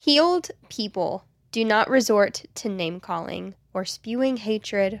Healed people do not resort to name-calling or spewing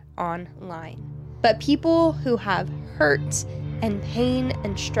hatred online. But people who have hurt and pain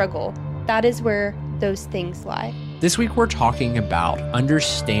and struggle, that is where those things lie. This week we're talking about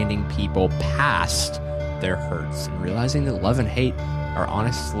understanding people past their hurts and realizing that love and hate are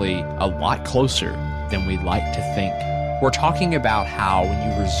honestly a lot closer than we'd like to think. We're talking about how when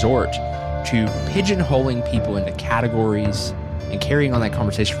you resort to pigeonholing people into categories and carrying on that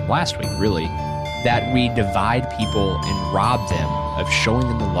conversation from last week, really, that we divide people and rob them of showing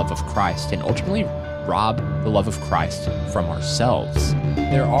them the love of Christ and ultimately rob the love of Christ from ourselves.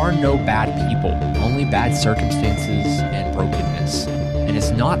 There are no bad people, only bad circumstances and brokenness. And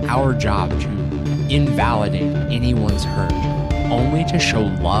it's not our job to invalidate anyone's hurt, only to show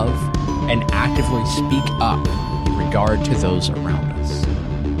love and actively speak up in regard to those around us.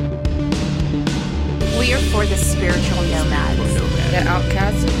 We are for the spiritual nomads, the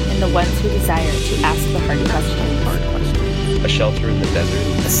outcasts, and the ones who desire to ask the hard questions. A shelter in the desert.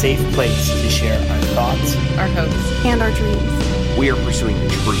 A safe place to share our thoughts, our hopes, and our dreams. We are pursuing the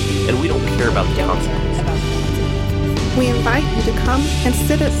truth, and we don't care about the consequences. We invite you to come and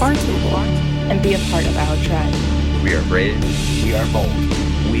sit at our table and be a part of our tribe. We are brave. We are bold.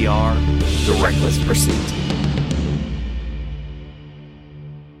 We are the Reckless Pursuit.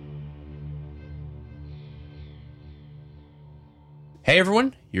 Hey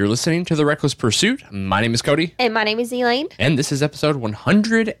everyone, you're listening to The Reckless Pursuit. My name is Cody. And my name is Elaine. And this is episode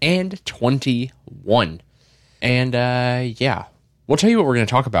 121. And we'll tell you what we're going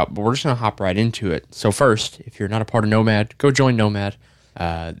to talk about, but we're just going to hop right into it. So first, if you're not a part of Nomad, go join Nomad.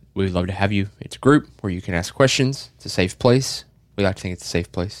 We'd love to have you. It's a group where you can ask questions. It's a safe place. We like to think it's a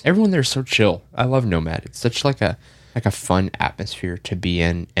safe place. Everyone there is so chill. I love Nomad. It's such like a fun atmosphere to be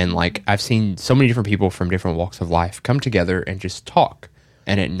in. And like I've seen so many different people from different walks of life come together and just talk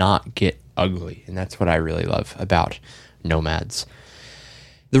and it not get ugly. And that's what I really love about Nomads.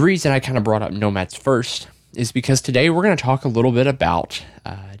 The reason I kind of brought up Nomads first is because today we're going to talk a little bit about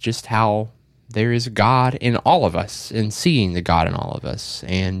just how there is God in all of us and seeing the God in all of us.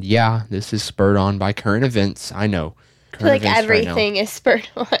 And yeah, this is spurred on by current events. I know. I feel like everything is spurred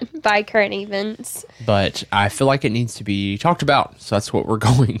on by current events. But I feel like it needs to be talked about. So that's what we're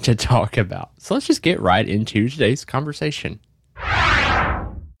going to talk about. So let's just get right into today's conversation.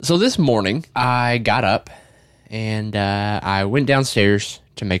 So this morning, I got up and I went downstairs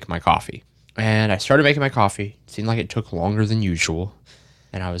to make my coffee. And I started making my coffee. It seemed like it took longer than usual.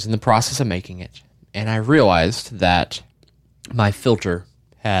 And I was in the process of making it. And I realized that my filter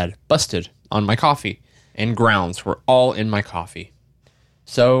had busted on my coffee. And grounds were all in my coffee.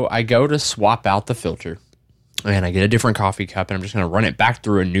 So I go to swap out the filter. And I get a different coffee cup. And I'm just going to run it back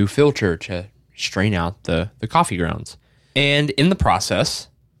through a new filter to strain out the coffee grounds. And in the process,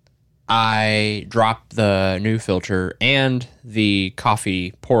 I drop the new filter and the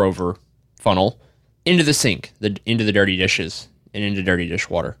coffee pour-over funnel into the sink, into the dirty dishes, and into dirty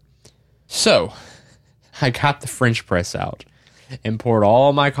dishwater. So I got the French press out and poured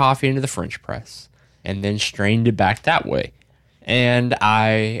all my coffee into the French press and then strained it back that way. And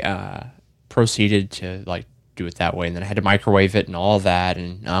I proceeded to do it that way. And then I had to microwave it and all that.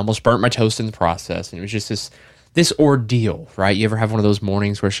 And I almost burnt my toast in the process. And it was just this ordeal, right? You ever have one of those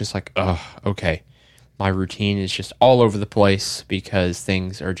mornings where it's just like, oh, okay. My routine is just all over the place because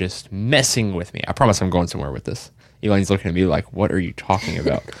things are just messing with me. I promise I'm going somewhere with this. Elaine's looking at me like, what are you talking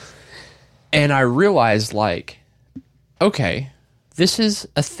about? And I realized okay, this is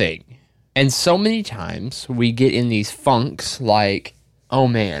a thing. And so many times we get in these funks like, oh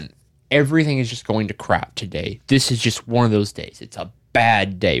man, everything is just going to crap today. This is just one of those days. It's a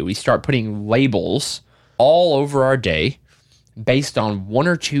bad day. We start putting labels all over our day based on one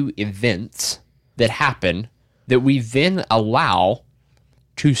or two events that happen that we then allow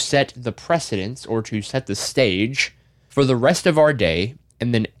to set the precedence or to set the stage for the rest of our day.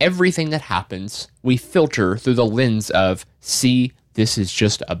 And then everything that happens, we filter through the lens of, see, this is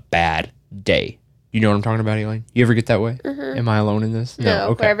just a bad day. You know what I'm talking about, Elaine? You ever get that way? Mm-hmm. Am I alone in this? No,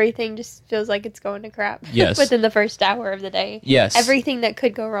 Okay. Where everything just feels like it's going to crap. Yes. Within the first hour of the day. Yes. Everything that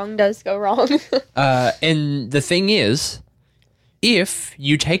could go wrong does go wrong. And the thing is, if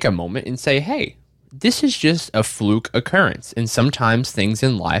you take a moment and say, hey, this is just a fluke occurrence, and sometimes things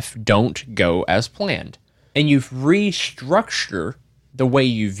in life don't go as planned, and you restructure the way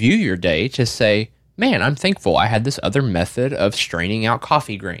you view your day to say, man, I'm thankful I had this other method of straining out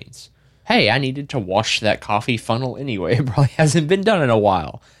coffee grains. Hey, I needed to wash that coffee funnel anyway. It probably hasn't been done in a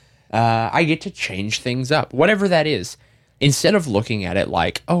while. I get to change things up, whatever that is. Instead of looking at it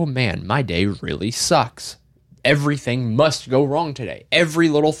like, oh man, my day really sucks. everything must go wrong today. Every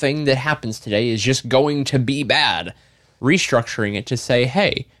little thing that happens today is just going to be bad. Restructuring it to say,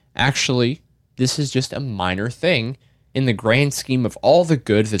 hey, actually, this is just a minor thing in the grand scheme of all the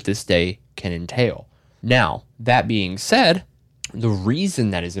good that this day can entail. Now, that being said, the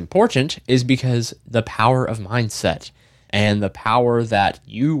reason that is important is because the power of mindset and the power that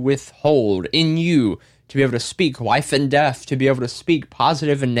you withhold in you to be able to speak life and death, to be able to speak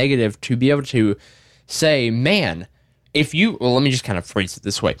positive and negative, to be able to say, man, let me just kind of phrase it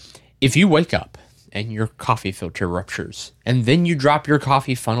this way. If you wake up and your coffee filter ruptures, and then you drop your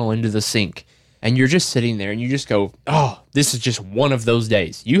coffee funnel into the sink, and you're just sitting there and you just go, oh, this is just one of those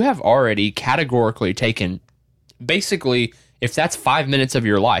days. You have already categorically taken, basically, if that's 5 minutes of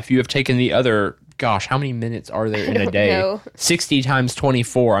your life, you have taken the other, gosh, how many minutes are there in a day? Know. 60 times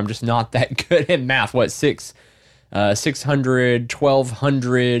 24. I'm just not that good at math. What, 600,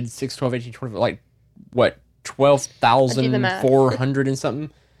 1200, 6, 12, 18, 20, like, what, 12,400 and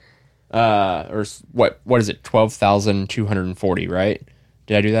something? Or what is it, 12,240, right?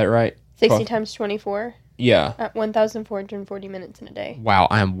 Did I do that right? 60 times 24? Yeah. At 1,440 minutes in a day. Wow,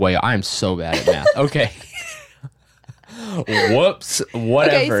 I am so bad at math. Okay. Whoops,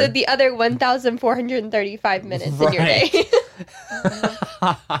 whatever. Okay, so the other 1,435 minutes in your day.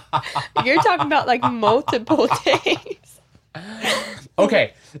 You're talking about like multiple days.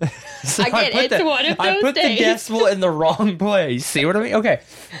 Okay. So Again, it's one of those I put days. the decimal in the wrong place. See what I mean? Okay.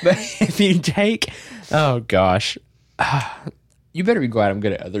 But if you take, oh gosh. You better be glad I'm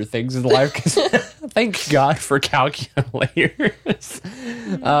good at other things in life, because thank God for calculators.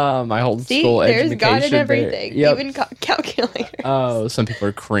 My whole school there's education. God in everything, Yep. even calculators. Oh, some people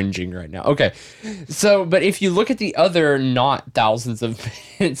are cringing right now. Okay. So, but if you look at the other, not thousands of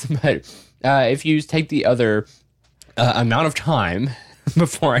minutes, but if you take the other amount of time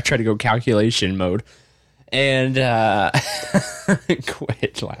before I try to go calculation mode, and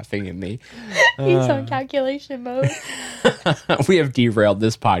quit laughing at me. He's on calculation mode. We have derailed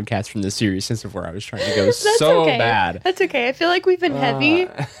this podcast from the seriousness of where I was trying to go so okay. bad. That's okay. I feel like we've been heavy.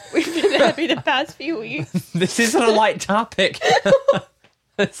 We've been heavy the past few weeks. This isn't a light topic.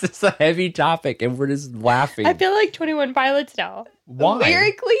 This is a heavy topic, and we're just laughing. I feel like 21 Pilots now.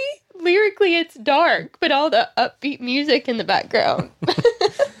 Why? Lyrically, it's dark, but all the upbeat music in the background.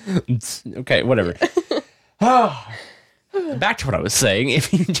 Okay, whatever. Back to what I was saying.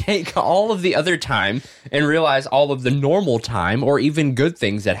 If you take all of the other time and realize all of the normal time or even good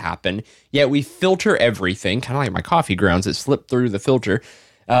things that happen, yet we filter everything, kind of like my coffee grounds that slip through the filter.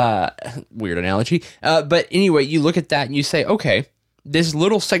 Weird analogy. But anyway, you look at that and you say, okay, this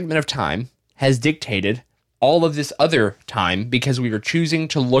little segment of time has dictated all of this other time because we were choosing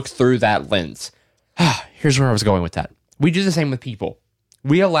to look through that lens. Here's where I was going with that. We do the same with people.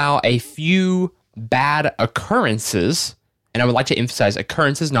 We allow a few bad occurrences, and I would like to emphasize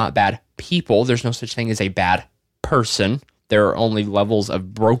occurrences, not bad people. There's no such thing as a bad person. There are only levels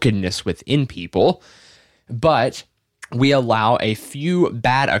of brokenness within people. But we allow a few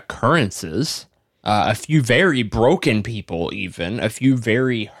bad occurrences, a few very broken people even, a few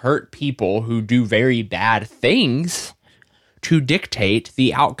very hurt people who do very bad things to dictate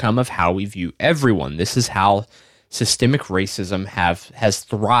the outcome of how we view everyone. This is how systemic racism has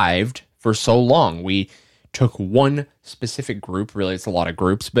thrived for so long. We took one specific group, really it's a lot of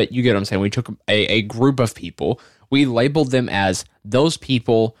groups, but you get what I'm saying. We took a group of people, we labeled them as those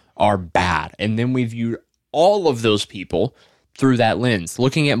people are bad, and then we viewed all of those people through that lens,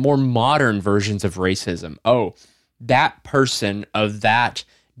 looking at more modern versions of racism. Oh, that person of that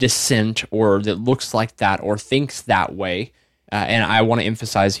descent or that looks like that or thinks that way, and I want to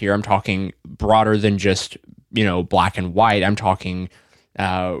emphasize here, I'm talking broader than just, black and white. I'm talking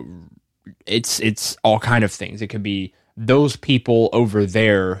it's all kind of things. It could be those people over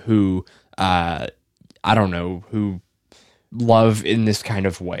there who who love in this kind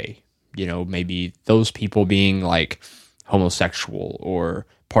of way. Maybe those people being like homosexual or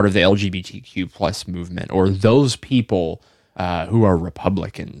part of the LGBTQ plus movement, or those people who are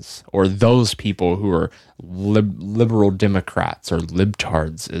Republicans, or those people who are liberal Democrats, or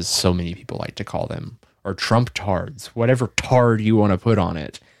libtards, as so many people like to call them, or Trump-tards, whatever tard you want to put on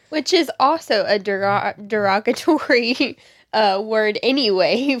it. Which is also a derogatory word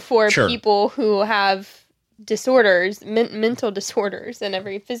anyway for Sure. people who have disorders, mental disorders, and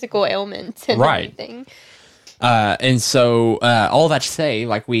every physical ailment and Right. everything. And so all that to say,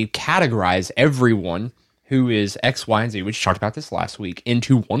 like, we categorize everyone who is X, Y, and Z, which talked about this last week,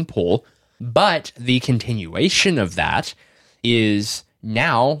 into one pool. But the continuation of that is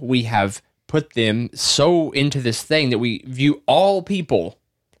now we have put them so into this thing that we view all people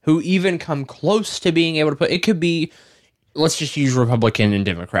who even come close to being able to put, it could be, let's just use Republican and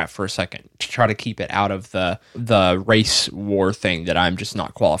Democrat for a second to try to keep it out of the race war thing that I'm just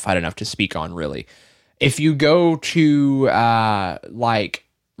not qualified enough to speak on, really. If you go to like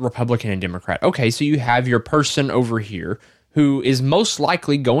Republican and Democrat, okay, so you have your person over here who is most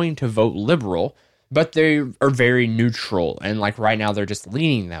likely going to vote liberal, but they are very neutral, and like right now they're just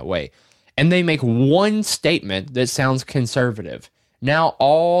leaning that way. And they make one statement that sounds conservative. Now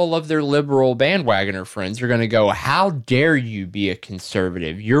all of their liberal bandwagoner friends are going to go, how dare you be a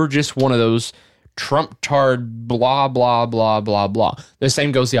conservative? You're just one of those Trump-tard blah, blah, blah, blah, blah. The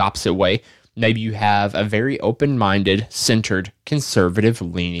same goes the opposite way. Maybe you have a very open-minded, centered,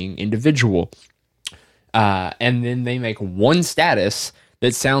 conservative-leaning individual. And then they make one status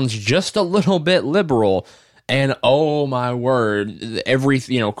that sounds just a little bit liberal, and oh my word,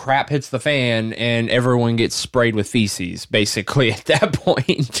 crap hits the fan and everyone gets sprayed with feces, basically, at that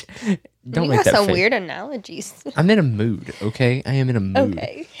point. Don't make that some face. Weird analogies. I'm in a mood, okay? I am in a mood.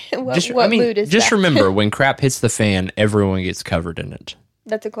 Okay. What mood is just that? remember, when crap hits the fan, everyone gets covered in it.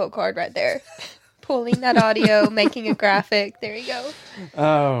 That's a quote card right there. Pulling that audio, making a graphic. There you go.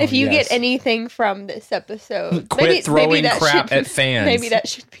 Oh, if you yes. get anything from this episode, Quit throwing crap at fans. Maybe that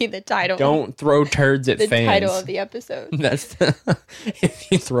should be the title. Don't throw turds at the fans. The title of the episode.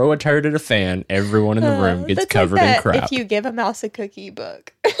 If you throw a turd at a fan, everyone in the room gets covered like in crap. If you give a mouse a cookie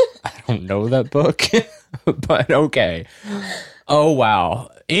book. I don't know that book, but okay. Oh, wow.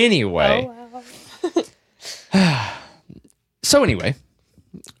 Anyway. Oh, wow. So anyway,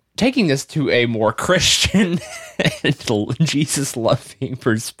 taking this to a more Christian and Jesus-loving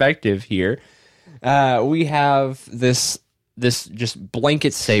perspective here, we have this just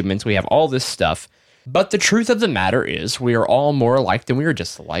blanket statements. We have all this stuff. But the truth of the matter is we are all more alike than we are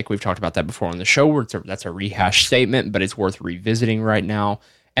disalike. We've talked about that before on the show. That's a rehash statement, but it's worth revisiting right now.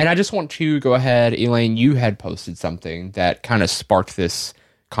 And I just want to go ahead, Elaine, you had posted something that kind of sparked this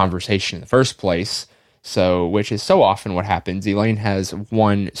conversation in the first place. So, which is so often what happens. Elaine has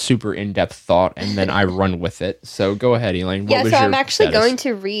one super in-depth thought, and then I run with it. So, go ahead, Elaine. What was so your I'm actually status? going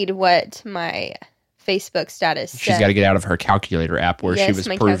to read what my Facebook status said. She's got to get out of her calculator app where she was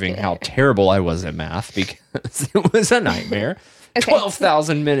my proving how terrible I was at math because it was a nightmare. Okay.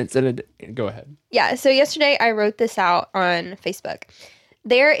 12,000 minutes in a day. Go ahead. Yeah, so yesterday I wrote this out on Facebook.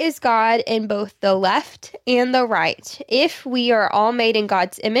 There is God in both the left and the right. If we are all made in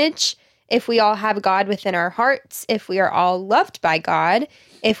God's image, if we all have God within our hearts, if we are all loved by God,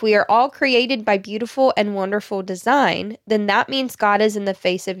 if we are all created by beautiful and wonderful design, then that means God is in the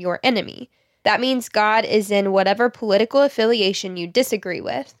face of your enemy. That means God is in whatever political affiliation you disagree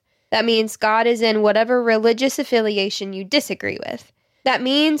with. That means God is in whatever religious affiliation you disagree with. That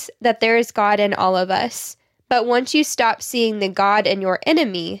means that there is God in all of us. But once you stop seeing the God in your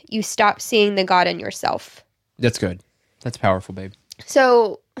enemy, you stop seeing the God in yourself. That's good. That's powerful, babe.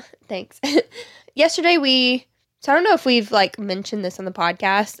 So, thanks. Yesterday so I don't know if we've mentioned this on the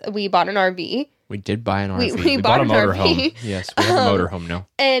podcast. We bought an RV. We did buy an RV. We bought a an motorhome. RV. Yes, we have a motorhome now.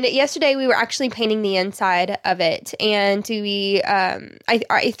 And yesterday we were actually painting the inside of it. And we,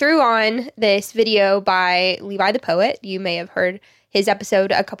 I threw on this video by Levi the Poet. You may have heard his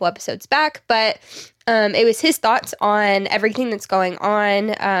episode a couple episodes back, but it was his thoughts on everything that's going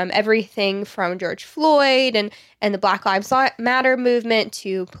on, everything from George Floyd and the Black Lives Matter movement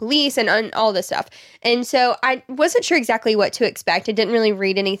to police and all this stuff. And so I wasn't sure exactly what to expect. I didn't really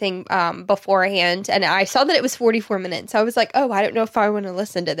read anything beforehand, and I saw that it was 44 minutes. I was like, oh, I don't know if I want to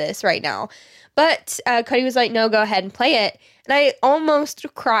listen to this right now. But Cody was like, no, go ahead and play it. And I almost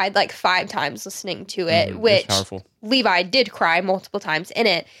cried 5 times listening to it, which Levi did cry multiple times in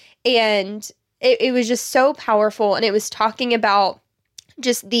it. And it was just so powerful. And it was talking about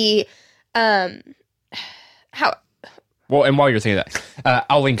just the, how... Well, and while you're thinking that,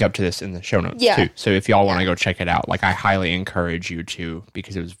 I'll link up to this in the show notes too. So if y'all want to go check it out, I highly encourage you to,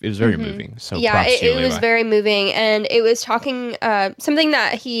 because it was very moving. So yeah, props to you, it was very moving, and it was talking. Something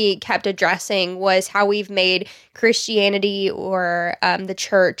that he kept addressing was how we've made Christianity or the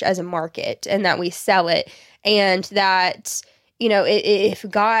church as a market, and that we sell it, and that if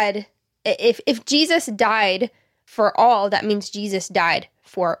Jesus died for all, that means Jesus died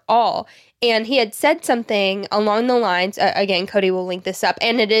for all. And he had said something along the lines, again, Cody will link this up,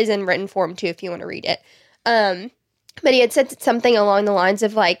 and it is in written form too if you want to read it. But he had said something along the lines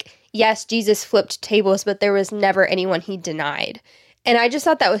of yes, Jesus flipped tables, but there was never anyone he denied. And I just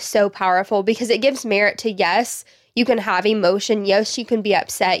thought that was so powerful because it gives merit to, yes, you can have emotion. Yes, you can be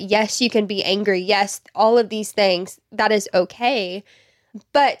upset. Yes, you can be angry. Yes, all of these things, that is okay.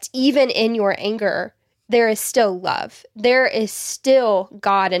 But even in your anger, there is still love. There is still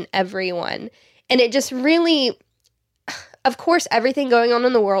God in everyone. And it just really, of course, everything going on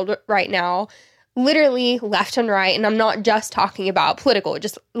in the world right now, literally left and right, and I'm not just talking about political,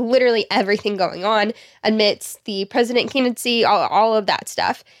 just literally everything going on amidst the president candidacy, all of that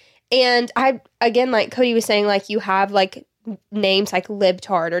stuff. And I, again, like Cody was saying, like you have like names like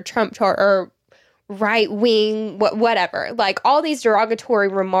libtard or Trumptard or right wing, whatever, like all these derogatory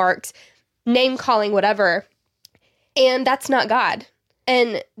remarks, name calling, whatever. And that's not God.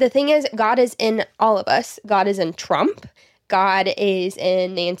 And the thing is, God is in all of us. God is in Trump. God is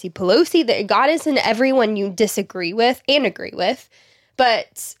in Nancy Pelosi. God is in everyone you disagree with and agree with.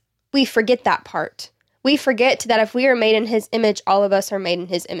 But we forget that part. We forget that if we are made in his image, all of us are made in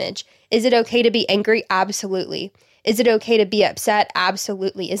his image. Is it okay to be angry? Absolutely. Is it okay to be upset?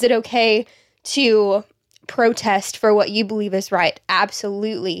 Absolutely. Is it okay to protest for what you believe is right?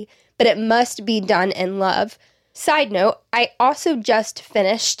 Absolutely. But it must be done in love. Side note, I also just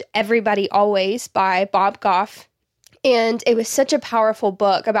finished Everybody Always by Bob Goff. And it was such a powerful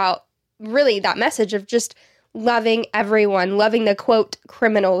book about really that message of just loving everyone, loving the quote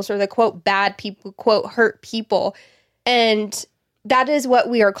criminals or the quote bad people, quote hurt people. And that is what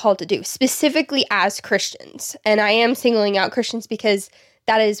we are called to do, specifically as Christians. And I am singling out Christians because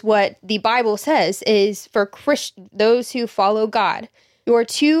that is what the Bible says is for those who follow God.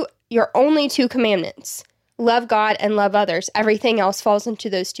 Your only two commandments, love God and love others. Everything else falls into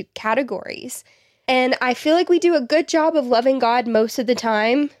those two categories. And I feel like we do a good job of loving God most of the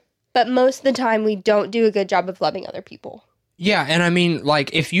time, but most of the time we don't do a good job of loving other people. Yeah, and I mean,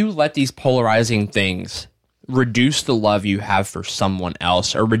 like, if you let these polarizing things reduce the love you have for someone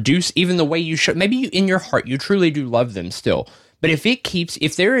else, or reduce even the way you should, maybe in your heart you truly do love them still, but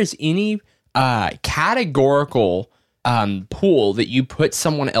if there is any categorical pool that you put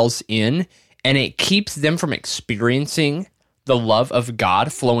someone else in, and it keeps them from experiencing the love of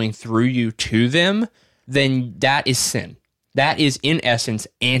God flowing through you to them, then that is sin. That is, in essence,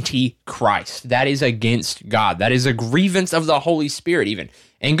 anti-Christ. That is against God. That is a grievance of the Holy Spirit even.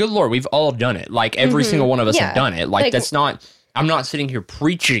 And good Lord, we've all done it. Like, every single one of us have done it. Like, that's not... I'm not sitting here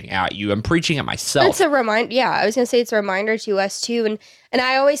preaching at you. I'm preaching at myself. It's a reminder. Yeah, I was going to say it's a reminder to us, too. And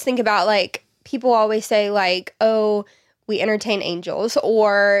I always think about, like, people always say, like, oh, we entertain angels,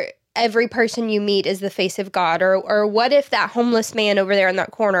 or every person you meet is the face of God, or what if that homeless man over there in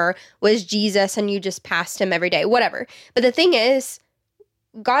that corner was Jesus and you just passed him every day, whatever. But the thing is,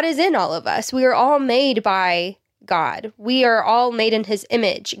 God is in all of us. We are all made by God. We are all made in his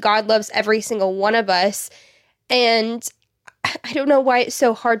image. God loves every single one of us. And I don't know why it's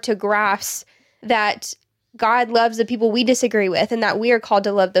so hard to grasp that God loves the people we disagree with and that we are called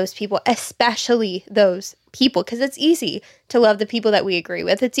to love those people, especially those people, because it's easy to love the people that we agree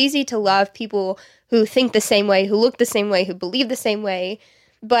with. It's easy to love people who think the same way, who look the same way, who believe the same way,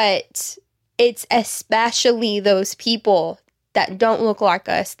 but it's especially those people that don't look like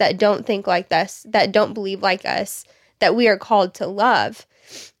us, that don't think like us, that don't believe like us, that we are called to love.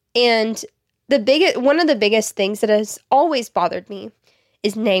 And one of the biggest things that has always bothered me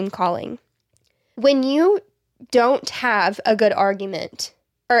is name calling. When you don't have a good argument,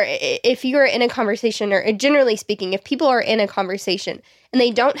 or if you're in a conversation, or generally speaking, if people are in a conversation and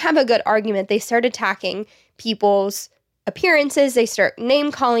they don't have a good argument, they start attacking people's appearances, they start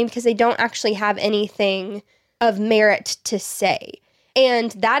name calling because they don't actually have anything of merit to say.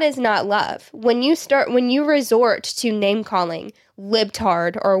 And that is not love. When you resort to name calling,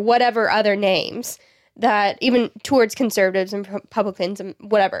 libtard, or whatever other names, that even towards conservatives and Republicans and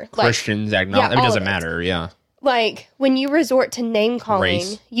whatever. Christians, agnostic, it doesn't matter, yeah. Like, when you resort to name calling,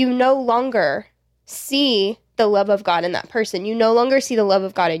 Race. You no longer see the love of God in that person. You no longer see the love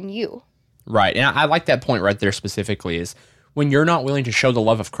of God in you. Right, and I like that point right there specifically is when you're not willing to show the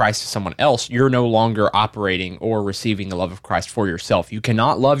love of Christ to someone else, you're no longer operating or receiving the love of Christ for yourself. You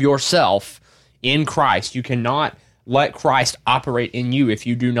cannot love yourself in Christ. You cannot let Christ operate in you if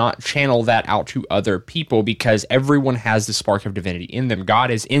you do not channel that out to other people, because everyone has the spark of divinity in them. God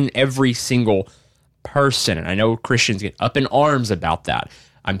is in every single person. And I know Christians get up in arms about that.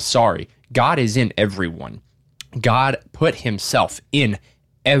 I'm sorry. God is in everyone. God put himself in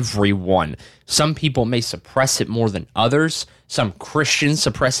everyone. Some people may suppress it more than others. Some Christians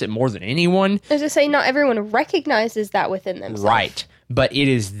suppress it more than anyone. I was just saying, not everyone recognizes that within themselves. Right. But it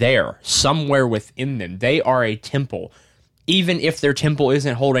is there, somewhere within them. They are a temple. Even if their temple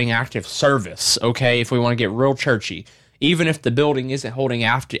isn't holding active service, okay, if we want to get real churchy, even if the building isn't holding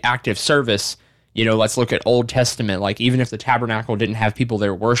active service, you know, let's look at Old Testament. Like, even if the tabernacle didn't have people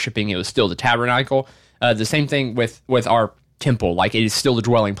there worshiping, it was still the tabernacle. The same thing with our temple. Like, it is still the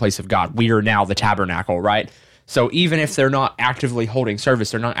dwelling place of God. We are now the tabernacle, right? So even if they're not actively holding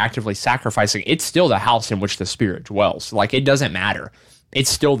service, they're not actively sacrificing, it's still the house in which the Spirit dwells. Like, it doesn't matter. It's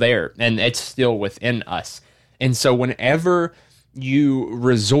still there, and it's still within us. And so whenever you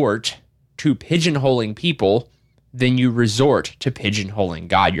resort to pigeonholing people, then you resort to pigeonholing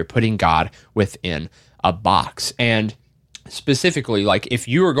God. You're putting God within a box. And specifically, like, if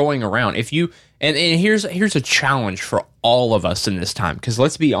you are going around, and here's a challenge for all of us in this time, because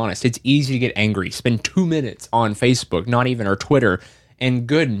let's be honest, it's easy to get angry. Spend 2 minutes on Facebook, not even, or Twitter, and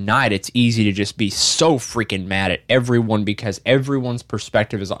good night, it's easy to just be so freaking mad at everyone because everyone's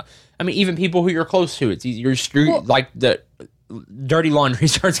perspective is on. I mean, even people who you're close to, it's easy. Like, the dirty laundry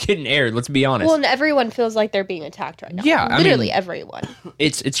starts getting aired. Let's be honest. Well, and everyone feels like they're being attacked right now. Yeah, literally everyone.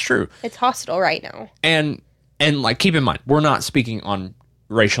 It's true. It's hostile right now. And like, keep in mind, we're not speaking on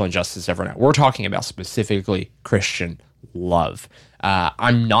racial injustice ever now. We're talking about specifically Christian love.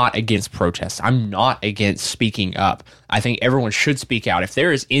 I'm not against protests. I'm not against speaking up. I think everyone should speak out. If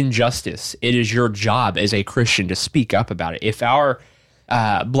there is injustice, it is your job as a Christian to speak up about it. If our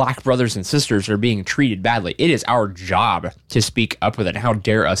black brothers and sisters are being treated badly, it is our job to speak up with it. How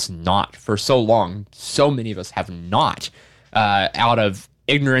dare us not? For so long, so many of us have not, out of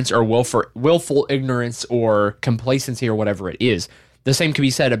ignorance or willful ignorance or complacency or whatever it is. The same can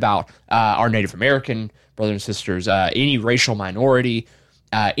be said about our Native American brothers and sisters, any racial minority,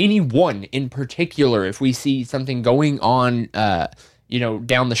 anyone in particular. If we see something going on,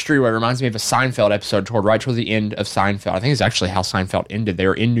 down the street, where it reminds me of a Seinfeld episode right toward the end of Seinfeld. I think it's actually how Seinfeld ended. They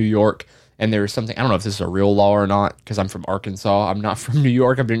were in New York, and there was something, I don't know if this is a real law or not, because I'm from Arkansas. I'm not from New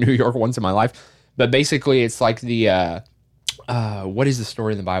York. I've been to New York once in my life. But basically, it's like the, what is the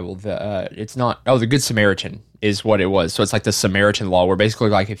story in the Bible? The Good Samaritan is what it was. So it's like the Samaritan law, where basically,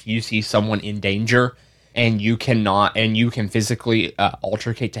 like, if you see someone in danger and you can physically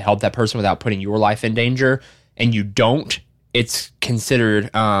altercate to help that person without putting your life in danger, and you don't, it's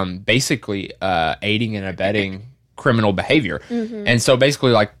considered basically aiding and abetting criminal behavior. Mm-hmm. And so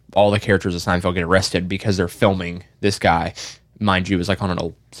basically, like, all the characters of Seinfeld get arrested because they're filming this guy. Mind you, it was like on an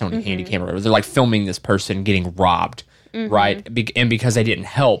old Sony handy camera. They're like filming this person getting robbed, right? And because they didn't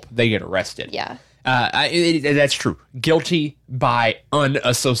help, they get arrested. Yeah. That's true. Guilty by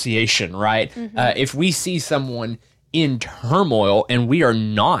unassociation, right? If we see someone in turmoil and we are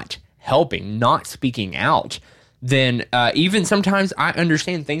not helping, not speaking out, then even sometimes I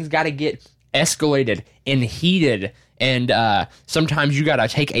understand things got to get escalated and heated, and sometimes you got to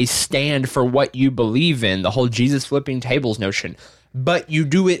take a stand for what you believe in, the whole Jesus flipping tables notion, but you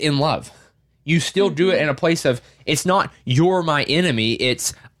do it in love. You still do it in a place of, it's not you're my enemy,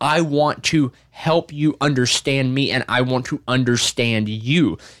 it's I want to help you understand me and I want to understand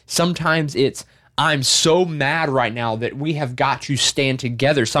you. Sometimes it's, I'm so mad right now that we have got to stand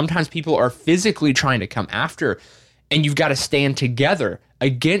together. Sometimes people are physically trying to come after, and you've got to stand together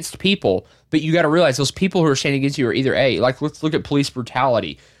against people, but you got to realize those people who are standing against you are either let's look at police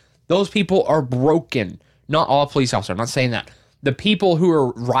brutality. Those people are broken. Not all police officers, I'm not saying that. The people who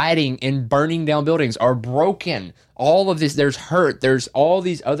are rioting and burning down buildings are broken. All of this, there's hurt. There's all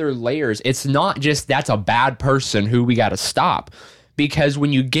these other layers. It's not just that's a bad person who we got to stop. Because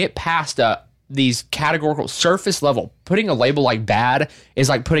when you get past these categorical surface level, putting a label like bad is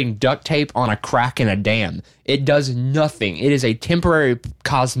like putting duct tape on a crack in a dam. It does nothing. It is a temporary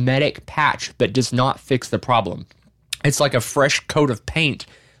cosmetic patch that does not fix the problem. It's like a fresh coat of paint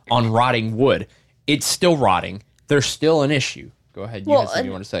on rotting wood. It's still rotting. There's still an issue. Go ahead. You had something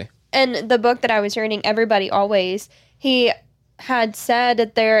you want to say. And the book that I was reading, Everybody Always, he had said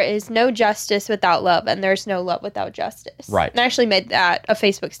that there is no justice without love, and there's no love without justice. Right. And I actually made that a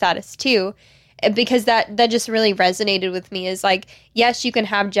Facebook status too, because that just really resonated with me. Is like, yes, you can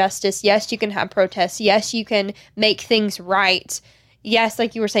have justice. Yes, you can have protests. Yes, you can make things right. Yes,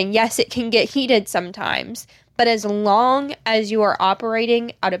 like you were saying, yes, it can get heated sometimes. But as long as you are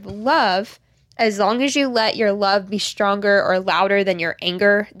operating out of love, as long as you let your love be stronger or louder than your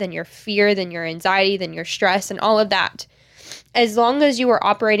anger, than your fear, than your anxiety, than your stress, and all of that, as long as you are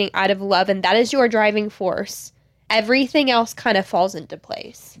operating out of love and that is your driving force, everything else kind of falls into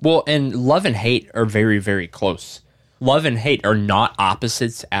place. Well, and love and hate are very, very close. Love and hate are not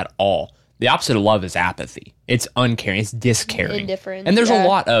opposites at all. The opposite of love is apathy. It's uncaring. It's discaring. Indifference. And there's a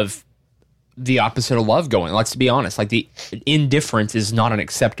lot of the opposite of love going. Let's be honest. Like, the indifference is not an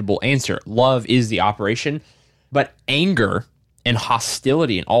acceptable answer. Love is the operation. But anger and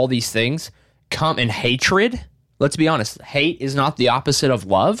hostility and all these things come in hatred. Let's be honest. Hate is not the opposite of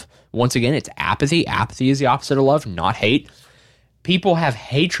love. Once again, it's apathy. Apathy is the opposite of love, not hate. People have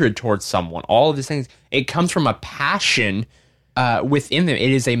hatred towards someone. All of these things. It comes from a passion within them.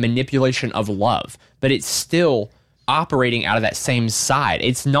 It is a manipulation of love, but it's still operating out of that same side.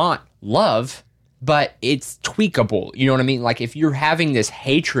 It's not love, but it's tweakable. You know what I mean? Like if you're having this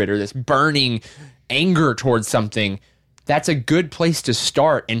hatred or this burning anger towards something, that's a good place to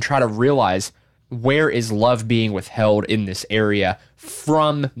start and try to realize, where is love being withheld in this area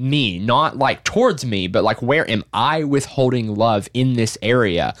from me? Not like towards me, but like, where am I withholding love in this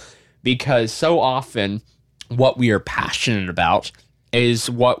area? Because so often what we are passionate about is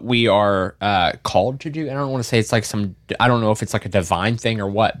what we are called to do. And I don't want to say it's like I don't know if it's like a divine thing or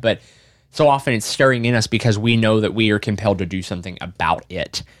what, but so often it's stirring in us because we know that we are compelled to do something about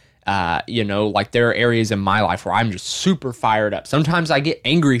it. Like there are areas in my life where I'm just super fired up. Sometimes I get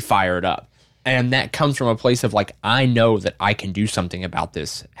angry fired up. And that comes from a place of like, I know that I can do something about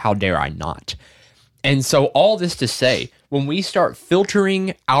this. How dare I not? And so all this to say, when we start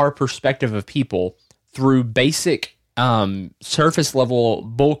filtering our perspective of people through basic surface level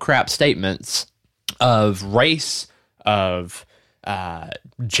bullcrap statements of race, of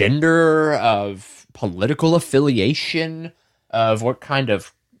gender, of political affiliation, of what kind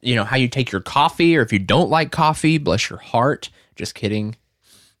of, how you take your coffee, or if you don't like coffee, bless your heart. Just kidding.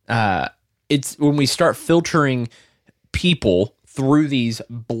 It's when we start filtering people through these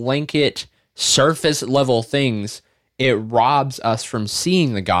blanket surface level things, it robs us from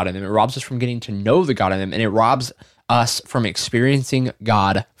seeing the God in them. It robs us from getting to know the God in them, and it robs us from experiencing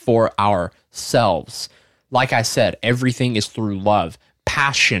God for ourselves. Like I said, everything is through love,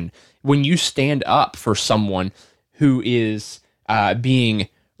 passion. When you stand up for someone who is being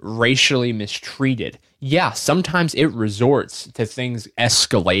racially mistreated, yeah, sometimes it resorts to things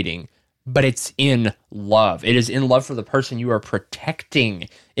escalating, but it's in love. It is in love for the person you are protecting.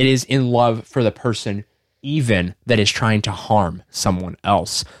 It is in love for the person even that is trying to harm someone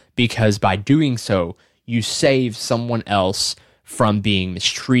else, because by doing so, you save someone else from being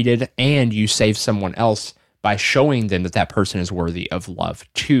mistreated, and you save someone else by showing them that that person is worthy of love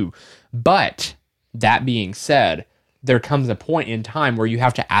too. But that being said, there comes a point in time where you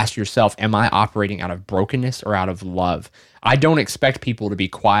have to ask yourself, am I operating out of brokenness or out of love? I don't expect people to be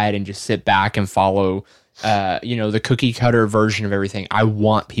quiet and just sit back and follow, the cookie cutter version of everything. I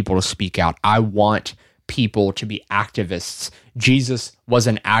want people to speak out. I want people to be activists. Jesus was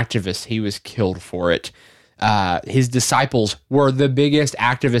an activist. He was killed for it. His disciples were the biggest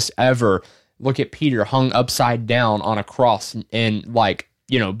activists ever. Look at Peter, hung upside down on a cross and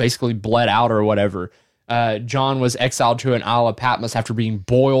basically bled out or whatever. John was exiled to an Isle of Patmos after being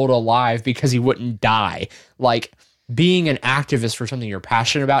boiled alive because he wouldn't die. Like, being an activist for something you're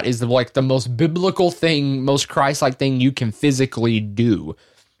passionate about is the most biblical thing, most Christ-like thing you can physically do.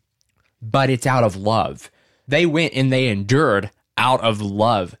 But it's out of love. They went and they endured out of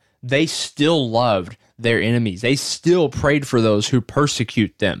love. They still loved their enemies. They still prayed for those who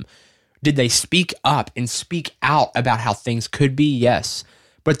persecute them. Did they speak up and speak out about how things could be? Yes.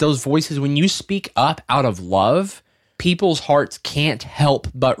 But those voices, when you speak up out of love, people's hearts can't help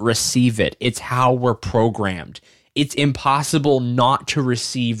but receive it. It's how we're programmed. It's impossible not to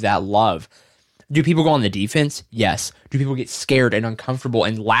receive that love. Do people go on the defense? Yes. Do people get scared and uncomfortable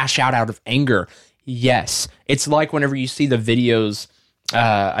and lash out of anger? Yes. It's like whenever you see the videos,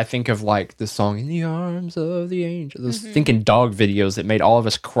 I think of like the song "In the Arms of the Angel," those thinking dog videos that made all of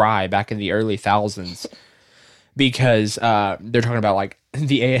us cry back in the early thousands, because they're talking about like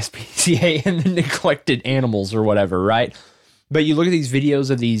the ASPCA and the neglected animals or whatever, right? But you look at these videos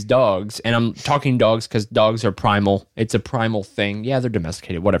of these dogs, and I'm talking dogs because dogs are primal. It's a primal thing. Yeah, they're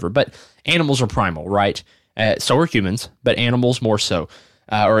domesticated, whatever. But animals are primal, right? So are humans, but animals more so.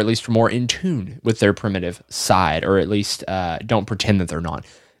 Or at least more in tune with their primitive side, or at least don't pretend that they're not.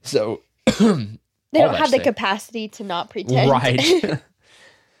 So they don't have the capacity to not pretend. Right.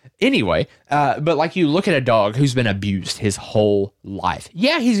 Anyway, but like you look at a dog who's been abused his whole life.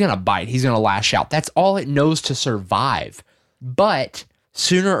 Yeah, he's going to bite. He's going to lash out. That's all it knows to survive. But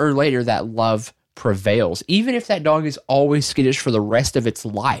sooner or later, that love prevails. Even if that dog is always skittish for the rest of its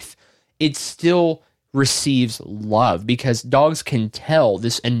life, it still receives love, because dogs can tell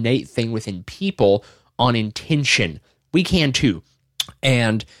this innate thing within people on intention. We can too.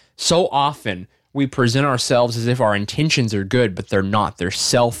 And so often we present ourselves as if our intentions are good, but they're not. They're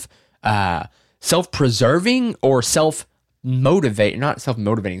self-preserving or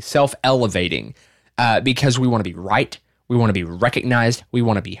self-elevating, because we want to be right. We want to be recognized. We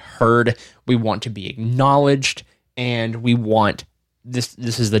want to be heard. We want to be acknowledged. And we want this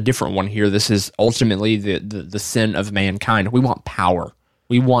is the different one here. This is ultimately the sin of mankind. We want power.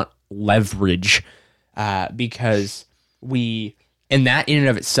 We want leverage, because and that in and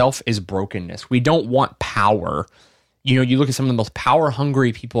of itself is brokenness. We don't want power You know, you look at some of the most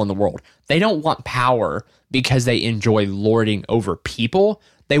power-hungry people in the world. They don't want power because they enjoy lording over people.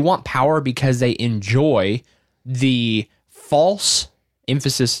 They want power because they enjoy the false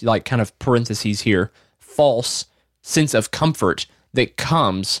emphasis, like kind of parentheses here, false sense of comfort that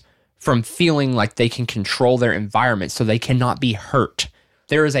comes from feeling like they can control their environment so they cannot be hurt.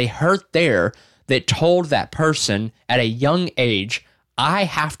 There is a hurt there that told that person at a young age, I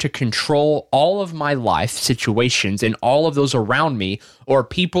have to control all of my life situations and all of those around me, or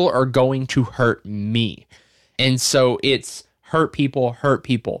people are going to hurt me. And so it's hurt people.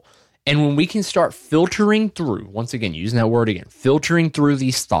 And when we can start filtering through, once again, using that word again, filtering through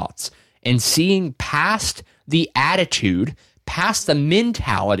these thoughts and seeing past the attitude, past the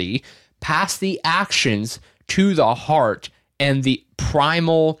mentality, past the actions to the heart and the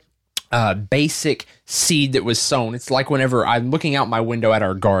primal basic seed that was sown. It's like whenever I'm looking out my window at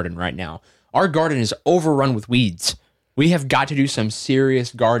our garden right now. Our garden is overrun with weeds. We have got to do some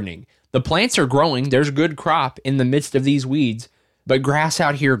serious gardening. The plants are growing. There's good crop in the midst of these weeds, but grass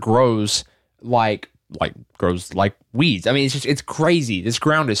out here grows like weeds. I mean, it's crazy. This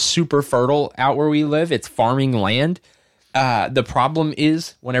ground is super fertile out where we live. It's farming land. The problem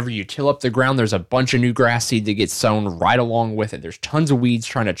is whenever you till up the ground, there's a bunch of new grass seed that gets sown right along with it. There's tons of weeds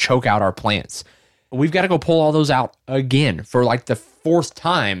trying to choke out our plants. We've got to go pull all those out again for like the 4th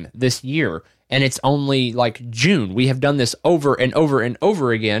time this year. And it's only like June. We have done this over and over and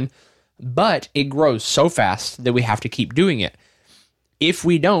over again, but it grows so fast that we have to keep doing it. If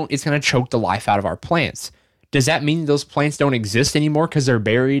we don't, it's going to choke the life out of our plants. Does that mean those plants don't exist anymore because they're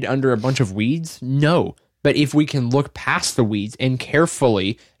buried under a bunch of weeds? No. But if we can look past the weeds and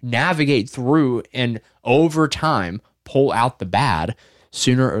carefully navigate through and over time pull out the bad,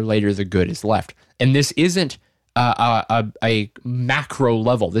 sooner or later the good is left. And this isn't a macro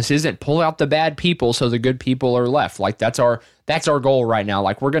level. This isn't pull out the bad people so the good people are left. Like that's our goal right now.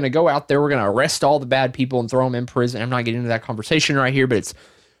 Like we're going to go out there, we're going to arrest all the bad people and throw them in prison. I'm not getting into that conversation right here, but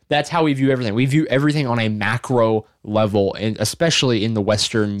that's how we view everything. We view everything on a macro level, and especially in the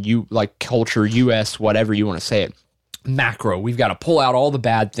Western culture, U.S., whatever you want to say it, macro. We've got to pull out all the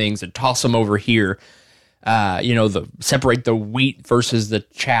bad things and toss them over here. Separate the wheat versus the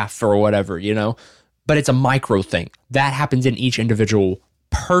chaff or whatever, But it's a micro thing that happens in each individual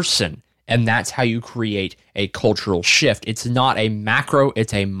person, and that's how you create a cultural shift. It's not a macro;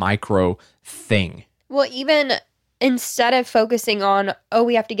 it's a micro thing. Well, even instead of focusing on,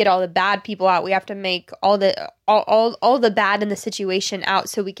 we have to get all the bad people out, we have to make all the bad in the situation out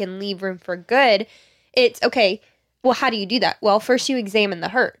so we can leave room for good. It's okay. Well, how do you do that? Well, first you examine the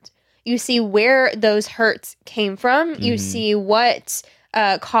hurt. You see where those hurts came from. You see what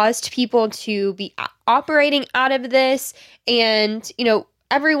caused people to be operating out of this. And,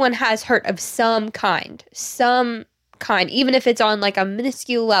 everyone has hurt of some kind, even if it's on like a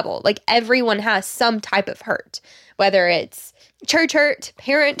minuscule level. Like everyone has some type of hurt, whether it's church hurt,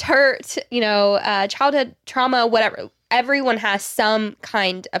 parent hurt, childhood trauma, whatever. Everyone has some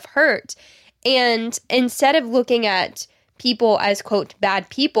kind of hurt. And instead of looking at people as, quote, bad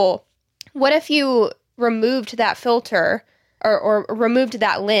people, what if you removed that filter or removed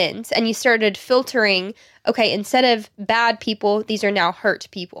that lens and you started filtering, okay, instead of bad people, these are now hurt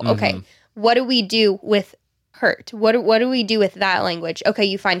people. Mm-hmm. Okay, what do we do with hurt? What do we do with that language? Okay,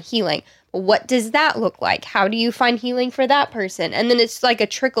 you find healing. What does that look like? How do you find healing for that person? And then it's like a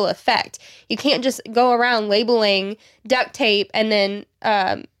trickle effect. You can't just go around labeling duct tape and then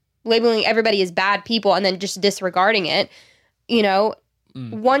labeling everybody as bad people and then just disregarding it.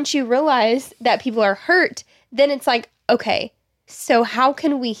 Once you realize that people are hurt, then it's like, okay, so how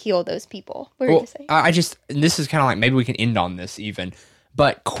can we heal those people? What were you going to say? This is kind of like, maybe we can end on this even,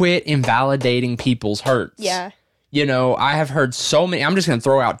 but quit invalidating people's hurts. Yeah. I have heard so many, I'm just going to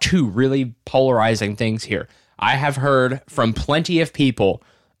throw out 2 really polarizing things here. I have heard from plenty of people,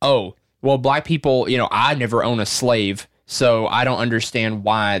 black people, I never own a slave, so I don't understand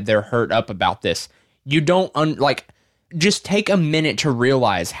why they're hurt up about this. You don't, just take a minute to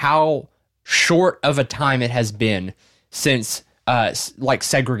realize how short of a time it has been since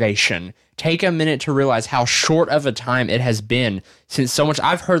segregation. Take a minute to realize how short of a time it has been since so much.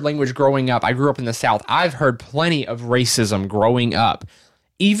 I've heard language growing up. I grew up in the South. I've heard plenty of racism growing up.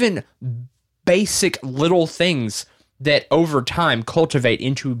 Even basic little things that over time cultivate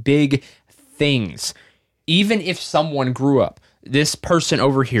into big things. Even if someone grew up, this person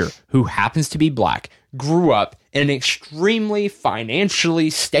over here who happens to be black, grew up in an extremely financially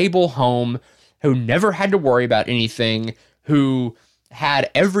stable home, who never had to worry about anything, who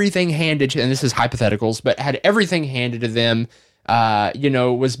had everything handed to, and this is hypotheticals, but had everything handed to them,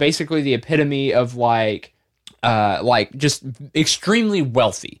 was basically the epitome of like just extremely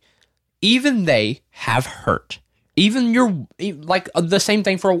wealthy, even they have hurt. Even like the same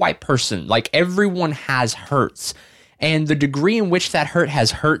thing for a white person. Like everyone has hurts. And the degree in which that hurt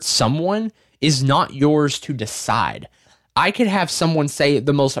has hurt someone is not yours to decide. I could have someone say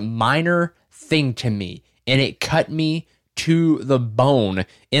the most minor thing to me and it cut me to the bone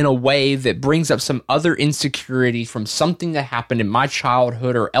in a way that brings up some other insecurity from something that happened in my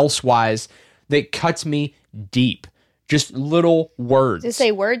childhood or elsewise that cuts me deep. Just little words. To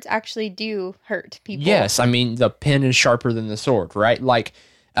say words actually do hurt people. Yes, I mean the pen is sharper than the sword, right? Like,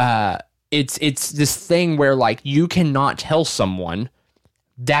 it's this thing where like you cannot tell someone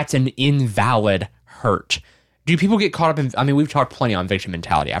that's an invalid hurt. Do people get caught up in? I mean, we've talked plenty on victim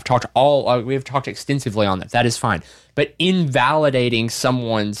mentality. We've talked extensively on that. That is fine, but invalidating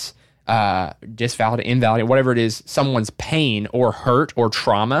someone's invalidating whatever it is, someone's pain or hurt or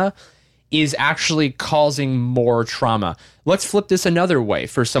trauma is actually causing more trauma. Let's flip this another way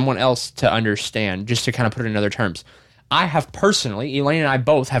for someone else to understand, just to kind of put it in other terms. I have personally, Elaine and I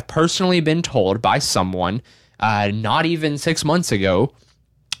both have personally been told by someone not even 6 months ago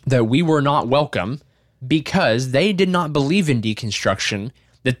that we were not welcome because they did not believe in deconstruction,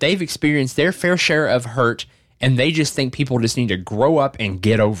 that they've experienced their fair share of hurt, and they just think people just need to grow up and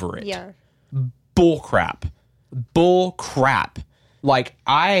get over it. Yeah. Bull crap. Like,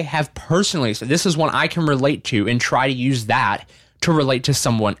 I have personally, so this is one I can relate to and try to use that to relate to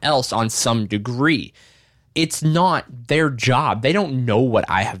someone else on some degree. It's not their job. They don't know what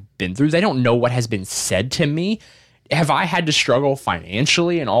I have been through. They don't know what has been said to me. Have I had to struggle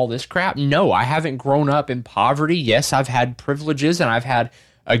financially and all this crap? No, I haven't grown up in poverty. Yes, I've had privileges and I've had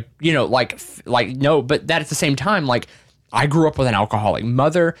no, but that at the same time, like, I grew up with an alcoholic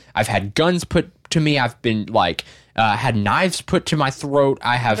mother. I've had guns put to me. I've been like, had knives put to my throat.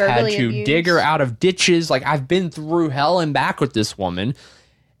 I have verbally had to abused. dig her out of ditches. Like, I've been through hell and back with this woman.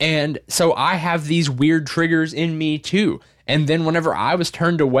 And so I have these weird triggers in me too. And then whenever I was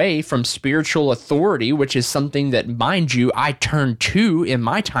turned away from spiritual authority, which is something that, mind you, I turned to in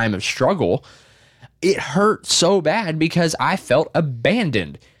my time of struggle, it hurt so bad because I felt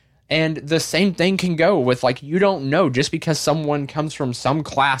abandoned. And the same thing can go with, like, you don't know, just because someone comes from some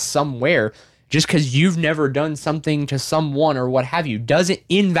class somewhere, just because you've never done something to someone or what have you, doesn't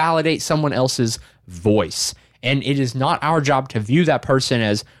invalidate someone else's voice. And it is not our job to view that person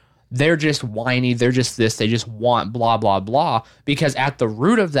as they're just whiny, they're just this, they just want blah, blah, blah, because at the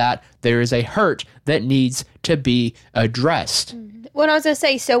root of that, there is a hurt that needs to be addressed. Well, I was going to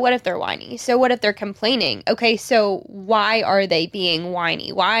say, so what if they're whiny? So what if they're complaining? Okay, so why are they being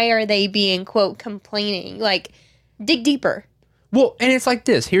whiny? Why are they being, quote, complaining? Like, dig deeper. Well, and it's like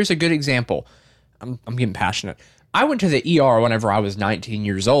this. Here's a good example. I'm getting passionate. I went to the ER whenever I was 19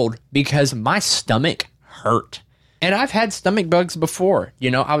 years old because my stomach hurt. And I've had stomach bugs before.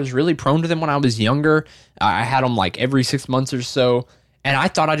 You know, I was really prone to them when I was younger. I had them like every 6 months or so. And I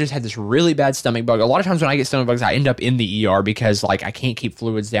thought I just had this really bad stomach bug. A lot of times when I get stomach bugs, I end up in the ER because, like, I can't keep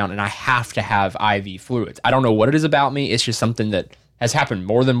fluids down and I have to have IV fluids. I don't know what it is about me. It's just something that has happened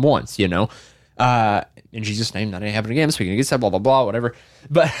more than once, you know. In Jesus' name, that ain't happening again. Speaking against that, blah, blah, blah, whatever.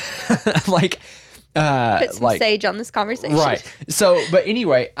 But, like... Put some sage on this conversation. Right. So, but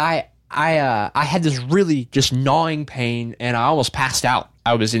anyway, I had this really just gnawing pain and I almost passed out.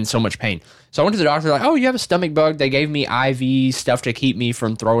 I was in so much pain. So I went to the doctor, like, oh, you have a stomach bug. They gave me IV stuff to keep me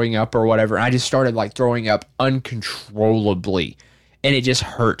from throwing up or whatever. And I just started like throwing up uncontrollably and it just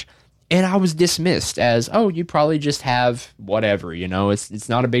hurt. And I was dismissed as, oh, you probably just have whatever, you know, it's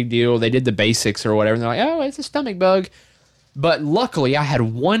not a big deal. They did the basics or whatever. And they're like, oh, it's a stomach bug. But luckily, I had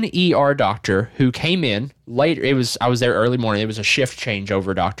one ER doctor who came in later. I was there early morning. It was a shift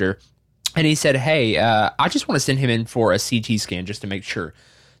changeover doctor. And he said, hey, I just want to send him in for a CT scan just to make sure.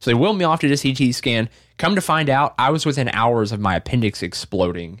 So they wheeled me off to the CT scan. Come to find out, I was within hours of my appendix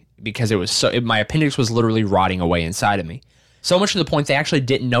exploding because my appendix was literally rotting away inside of me. So much to the point they actually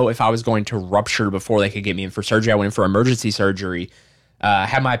didn't know if I was going to rupture before they could get me in for surgery. I went in for emergency surgery.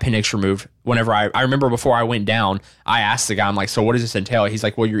 Had my appendix removed. Whenever I remember before I went down, I asked the guy, I'm like, so what does this entail? He's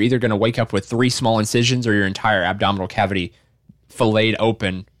like, well, you're either going to wake up with 3 small incisions or your entire abdominal cavity filleted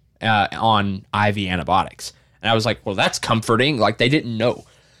open on IV antibiotics. And I was like, well, that's comforting. Like, they didn't know.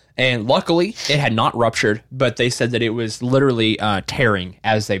 And luckily, it had not ruptured, but they said that it was literally tearing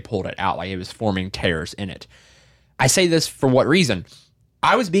as they pulled it out. Like, it was forming tears in it. I say this for what reason?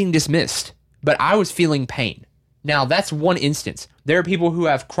 I was being dismissed, but I was feeling pain. Now, that's one instance. There are people who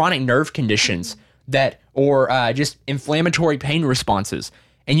have chronic nerve conditions or just inflammatory pain responses.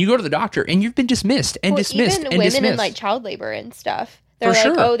 And you go to the doctor and you've been dismissed and dismissed even and women dismissed. in like child labor and stuff. They're For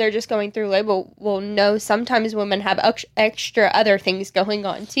like, sure. oh, they're just going through labor. Well, no, sometimes women have extra other things going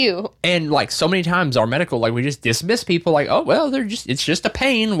on too. And like so many times our medical, like we just dismiss people like, oh, well, it's just a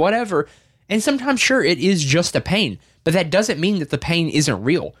pain, whatever. And sometimes, sure, it is just a pain, but that doesn't mean that the pain isn't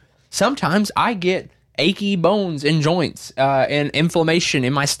real. Sometimes I get achy bones and joints and inflammation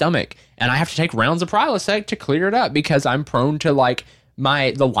in my stomach, and I have to take rounds of Prilosec to clear it up because I'm prone to like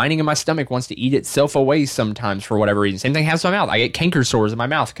the lining of my stomach wants to eat itself away sometimes for whatever reason. Same thing happens to my mouth. I get canker sores in my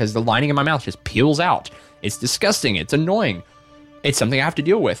mouth because the lining of my mouth just peels out. It's disgusting. It's annoying. It's something I have to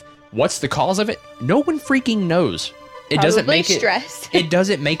deal with. What's the cause of it? No one freaking knows. It doesn't Probably make stress. It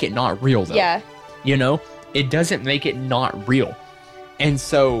doesn't make it not real though. Yeah. You know, it doesn't make it not real. And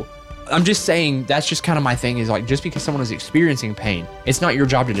so I'm just saying that's just kind of my thing is like, just because someone is experiencing pain, it's not your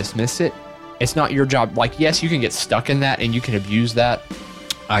job to dismiss it. It's not your job. Like, yes, you can get stuck in that and you can abuse that.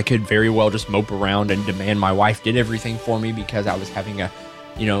 I could very well just mope around and demand my wife did everything for me because I was having a,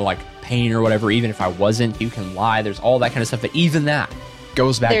 like pain or whatever. Even if I wasn't, you can lie. There's all that kind of stuff. But even that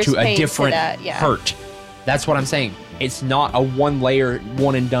goes back There's to a pain to different that, yeah. hurt. That's what I'm saying. It's not a one layer,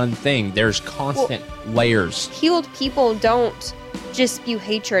 one and done thing. There's constant layers. Healed people don't just spew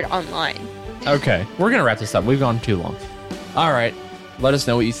hatred online. Okay, we're going to wrap this up. We've gone too long. All right, let us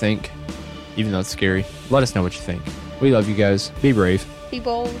know what you think. Even though it's scary, let us know what you think. We love you guys. Be brave. Be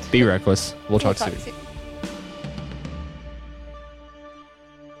bold. Be reckless. We'll talk We'll soon. soon.